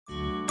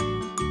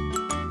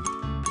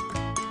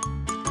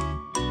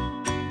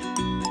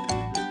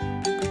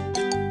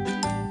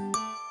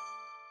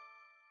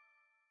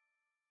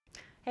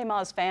Hey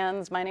Moz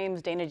fans, my name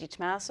is Dana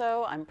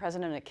DiTomaso. I'm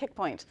president at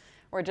Kickpoint.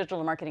 We're a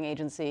digital marketing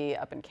agency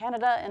up in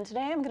Canada, and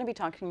today I'm going to be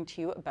talking to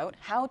you about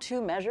how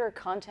to measure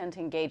content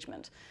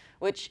engagement,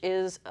 which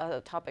is a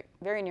topic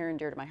very near and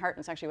dear to my heart,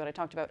 and it's actually what I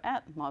talked about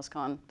at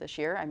MozCon this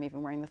year. I'm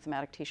even wearing the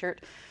thematic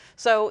t-shirt.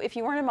 So if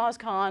you weren't at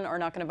MozCon or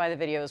not going to buy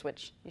the videos,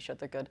 which you should,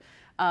 they're good,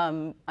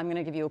 I'm going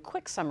to give you a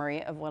quick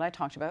summary of what I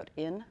talked about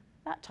in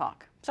that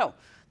talk. So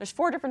there's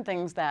 4 different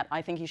things that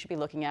I think you should be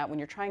looking at when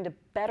you're trying to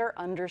better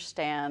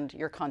understand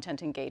your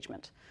content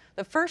engagement.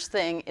 The first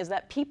thing is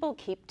that people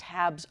keep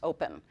tabs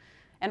open.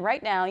 And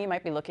right now you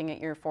might be looking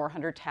at your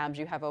 400 tabs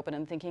you have open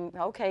and thinking,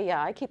 okay,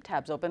 yeah, I keep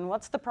tabs open.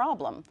 What's the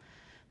problem?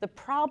 The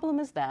problem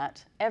is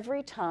that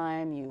every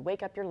time you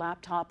wake up your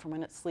laptop from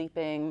when it's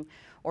sleeping,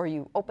 or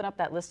you open up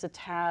that list of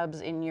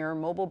tabs in your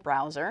mobile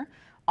browser,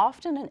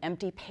 often an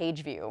empty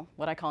page view,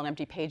 what I call an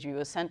empty page view,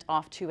 is sent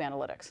off to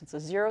analytics. It's a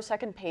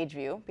 0-second page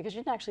view because you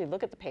didn't actually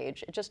look at the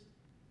page. It just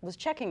was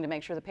checking to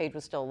make sure the page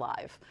was still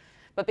live.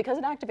 But because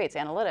it activates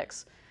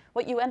analytics,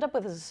 what you end up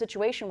with is a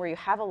situation where you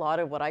have a lot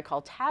of what I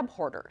call tab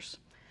hoarders.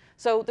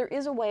 So there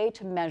is a way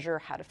to measure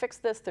how to fix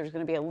this. There's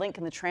going to be a link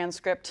in the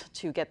transcript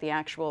to get the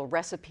actual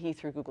recipe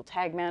through Google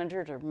Tag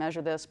Manager to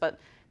measure this. But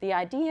the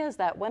idea is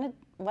that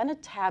when a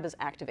tab is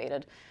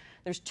activated,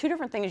 there's 2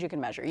 different things you can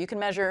measure. You can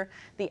measure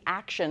the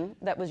action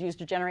that was used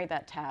to generate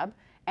that tab,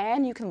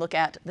 and you can look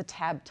at the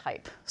tab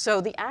type.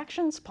 So the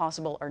actions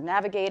possible are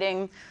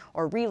navigating,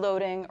 or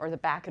reloading, or the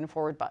back and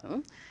forward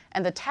button.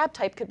 And the tab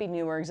type could be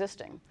new or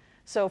existing.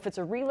 So if it's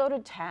a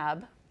reloaded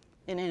tab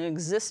in an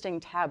existing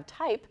tab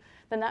type,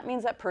 then that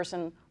means that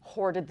person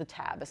hoarded the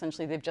tab.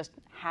 Essentially, they've just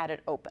had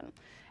it open.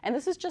 And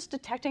this is just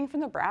detecting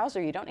from the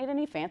browser. You don't need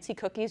any fancy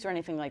cookies or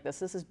anything like this.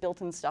 This is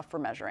built-in stuff for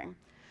measuring.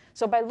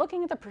 So by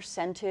looking at the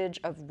percentage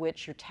of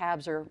which your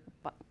tabs are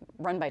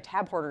run by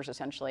tab hoarders,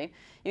 essentially,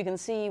 you can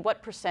see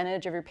what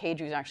percentage of your page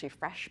views are actually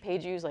fresh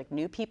page views, like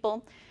new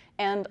people.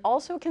 And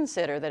also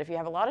consider that if you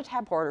have a lot of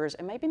tab hoarders,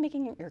 it might be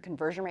making your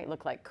conversion rate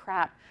look like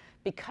crap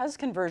because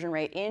conversion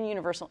rate in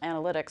Universal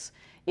Analytics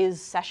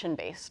is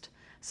session-based.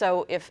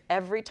 So if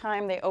every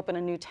time they open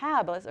a new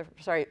tab,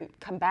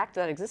 come back to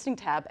that existing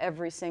tab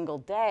every single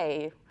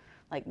day,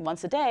 like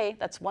once a day,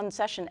 that's 1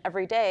 session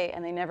every day,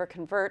 and they never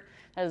convert,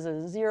 that is a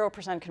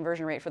 0%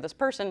 conversion rate for this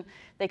person.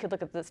 They could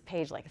look at this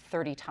page like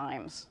 30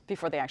 times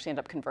before they actually end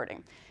up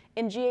converting.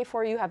 In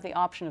GA4, you have the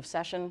option of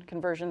session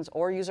conversions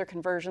or user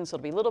conversions, so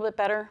it'll be a little bit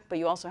better, but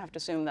you also have to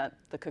assume that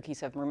the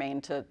cookies have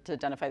remained to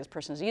identify this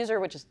person as a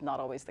user, which is not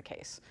always the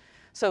case.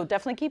 So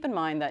definitely keep in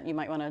mind that you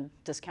might want to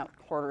discount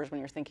hoarders when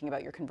you're thinking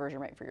about your conversion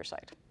rate for your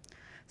site.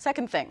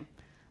 Second thing,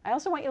 I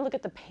also want you to look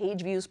at the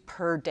page views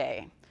per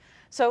day.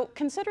 So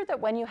consider that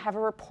when you have a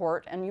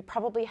report, and you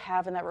probably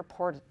have in that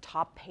report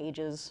top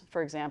pages,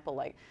 for example,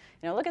 like,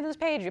 look at this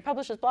page, you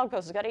published this blog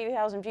post, it's got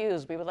 80,000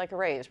 views, we would like a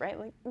raise, right?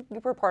 Like,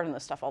 you report on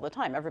this stuff all the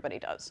time, everybody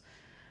does.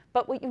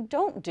 But what you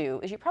don't do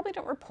is you probably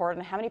don't report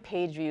on how many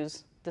page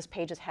views this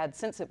page has had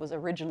since it was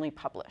originally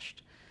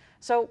published.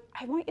 So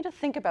I want you to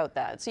think about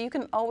that. So you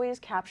can always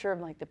capture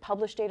like the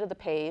published date of the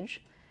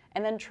page,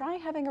 and then try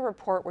having a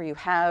report where you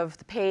have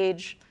the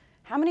page,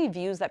 how many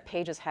views that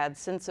page has had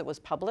since it was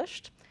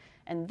published,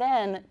 and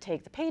then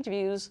take the page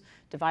views,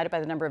 divide it by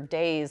the number of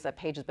days that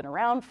page has been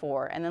around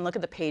for, and then look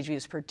at the page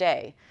views per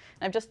day.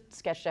 And I've just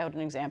sketched out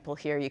an example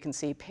here. You can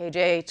see page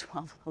A,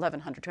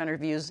 1,100, 200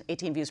 views,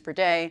 18 views per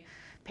day.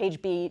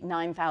 Page B,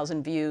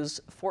 9,000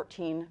 views,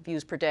 14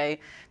 views per day.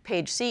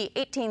 Page C,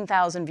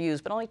 18,000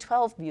 views, but only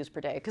 12 views per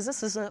day, because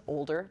this is an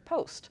older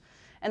post.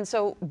 And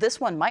so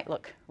this one might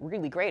look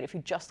really great if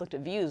you just looked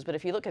at views, but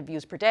if you look at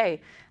views per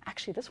day,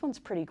 actually this one's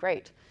pretty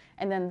great.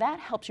 And then that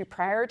helps you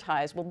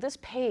prioritize, well, this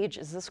page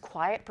is this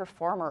quiet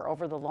performer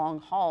over the long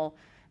haul.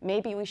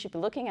 Maybe we should be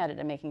looking at it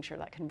and making sure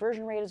that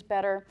conversion rate is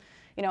better.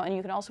 And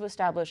you can also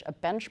establish a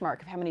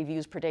benchmark of how many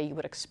views per day you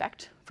would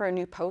expect for a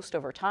new post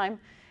over time.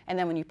 And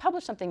then when you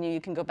publish something new,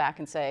 you can go back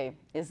and say,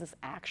 is this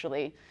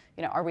actually,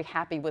 are we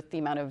happy with the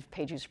amount of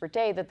page views per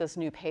day that this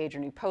new page or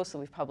new post that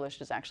we've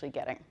published is actually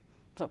getting?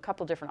 So a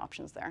couple different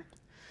options there.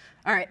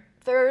 All right,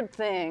 third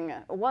thing,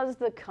 was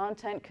the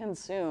content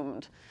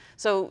consumed?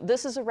 So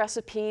this is a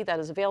recipe that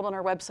is available on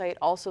our website.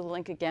 Also, the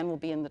link again will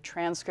be in the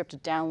transcript to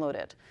download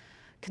it.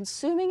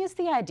 Consuming is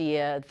the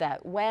idea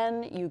that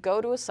when you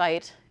go to a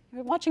site,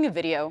 you're watching a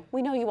video,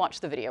 we know you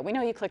watched the video, we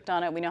know you clicked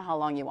on it, we know how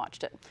long you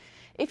watched it.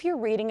 If you're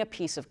reading a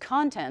piece of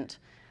content,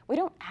 we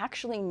don't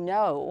actually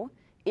know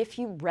if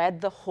you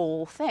read the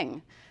whole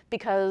thing,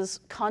 because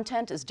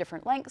content is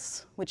different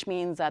lengths, which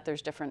means that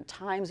there's different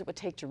times it would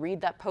take to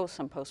read that post.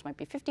 Some posts might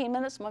be 15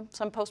 minutes,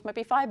 some posts might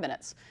be 5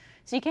 minutes.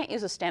 So you can't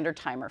use a standard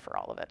timer for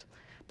all of it.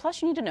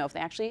 Plus, you need to know if they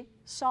actually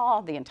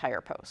saw the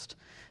entire post.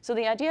 So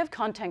the idea of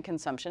content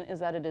consumption is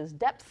that it is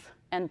depth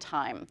and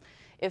time.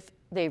 If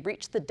they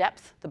reached the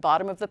depth, the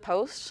bottom of the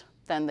post,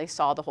 then they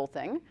saw the whole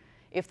thing.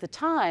 If the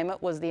time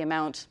was the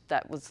amount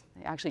that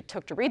they actually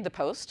took to read the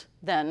post,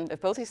 then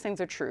if both these things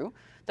are true,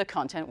 the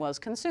content was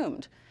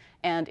consumed.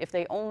 And if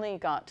they only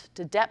got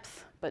to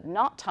depth but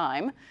not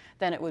time,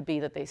 then it would be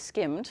that they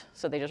skimmed,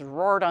 so they just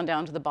roared on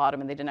down to the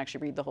bottom and they didn't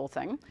actually read the whole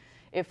thing.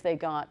 If they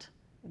got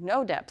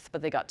no depth,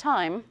 but they got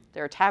time,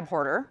 they're a tab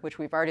hoarder, which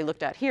we've already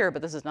looked at here,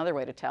 but this is another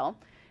way to tell.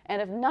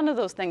 And if none of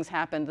those things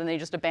happened, then they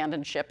just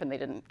abandoned ship and they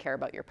didn't care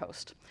about your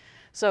post.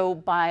 So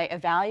by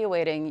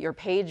evaluating your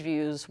page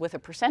views with a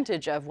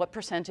percentage of what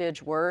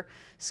percentage were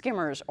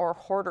skimmers or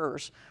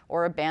hoarders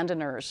or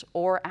abandoners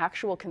or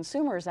actual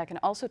consumers, that can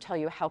also tell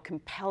you how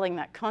compelling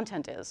that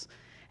content is.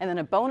 And then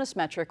a bonus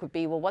metric would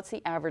be, well, what's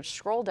the average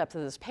scroll depth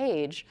of this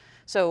page?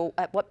 So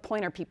at what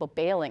point are people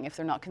bailing if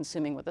they're not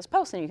consuming with this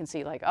post? And you can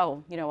see like,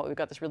 oh, you know what, we've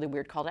got this really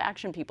weird call to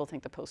action. People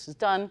think the post is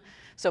done.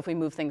 So if we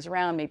move things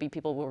around, maybe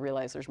people will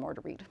realize there's more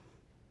to read.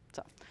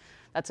 So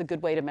that's a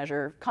good way to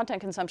measure content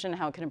consumption,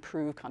 how it can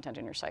improve content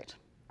in your site.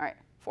 All right,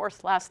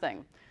 fourth, last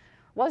thing.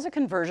 Was a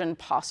conversion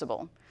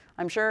possible?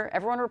 I'm sure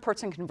everyone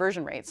reports on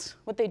conversion rates.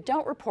 What they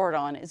don't report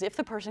on is if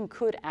the person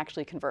could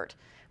actually convert,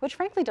 which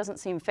frankly doesn't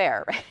seem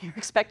fair, right? You're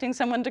expecting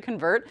someone to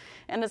convert,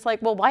 and it's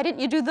like, well, why didn't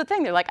you do the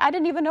thing? They're like, I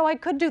didn't even know I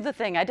could do the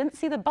thing. I didn't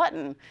see the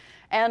button.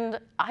 And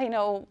I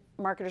know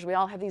marketers, we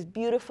all have these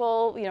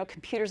beautiful,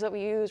 computers that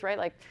we use, right?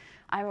 Like,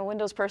 I'm a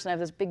Windows person. I have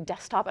this big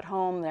desktop at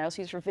home that I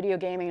also use for video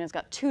gaming, and it's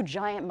got 2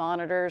 giant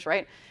monitors,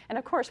 right? And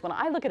of course, when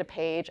I look at a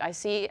page, I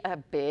see a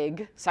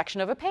big section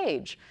of a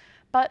page.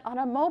 But on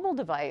a mobile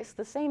device,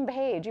 the same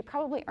page, you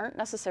probably aren't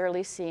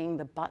necessarily seeing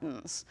the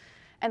buttons.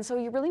 And so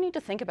you really need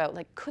to think about,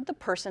 like, could the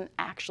person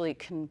actually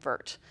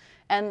convert?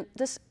 And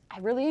this, I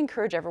really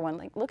encourage everyone,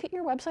 like, look at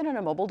your website on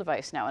a mobile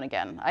device now and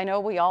again. I know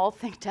we all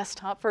think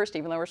desktop first,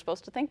 even though we're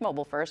supposed to think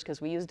mobile first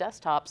because we use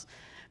desktops.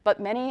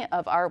 But many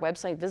of our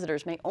website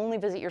visitors may only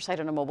visit your site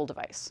on a mobile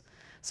device.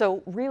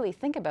 So really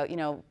think about,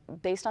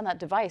 based on that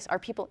device, are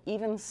people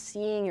even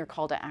seeing your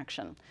call to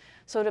action?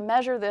 So to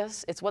measure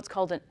this, it's what's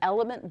called an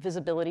element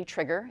visibility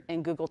trigger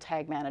in Google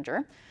Tag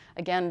Manager.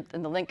 Again,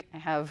 in the link I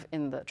have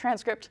in the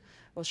transcript,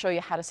 we'll show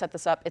you how to set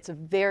this up. It's a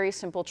very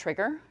simple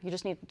trigger. You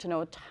just need to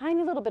know a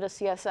tiny little bit of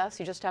CSS.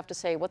 You just have to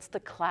say, what's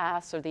the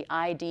class or the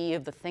ID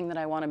of the thing that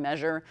I want to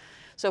measure?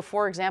 So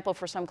for example,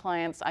 for some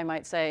clients, I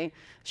might say,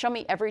 show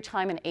me every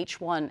time an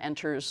H1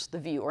 enters the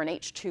view, or an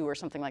H2 or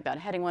something like that, a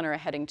heading 1 or a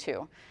heading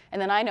 2.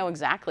 And then I know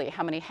exactly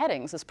how many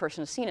headings this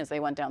person has seen as they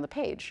went down the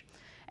page.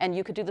 And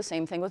you could do the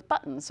same thing with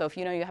buttons. So if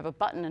you know you have a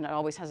button and it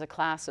always has a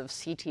class of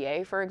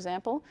CTA, for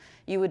example,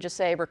 you would just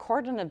say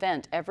record an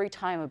event every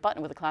time a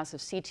button with a class of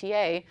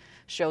CTA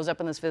shows up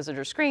on this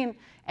visitor screen.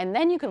 And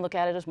then you can look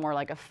at it as more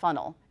like a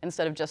funnel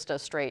instead of just a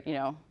straight,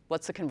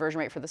 what's the conversion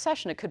rate for the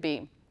session? It could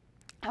be,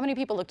 how many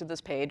people looked at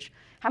this page?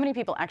 How many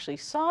people actually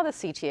saw the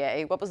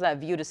CTA? What was that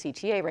view to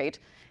CTA rate?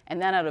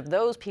 And then out of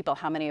those people,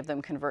 how many of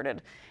them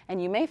converted? And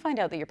you may find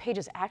out that your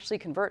pages actually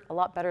convert a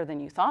lot better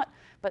than you thought,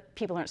 but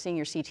people aren't seeing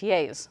your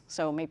CTAs.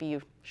 So maybe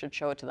you should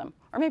show it to them.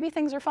 Or maybe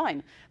things are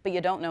fine, but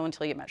you don't know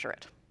until you measure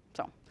it.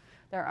 So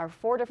there are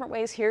 4 different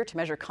ways here to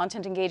measure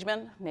content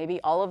engagement.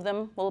 Maybe all of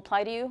them will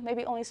apply to you.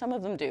 Maybe only some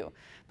of them do.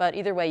 But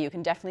either way, you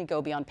can definitely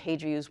go beyond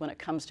page views when it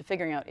comes to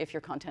figuring out if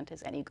your content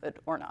is any good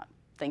or not.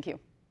 Thank you.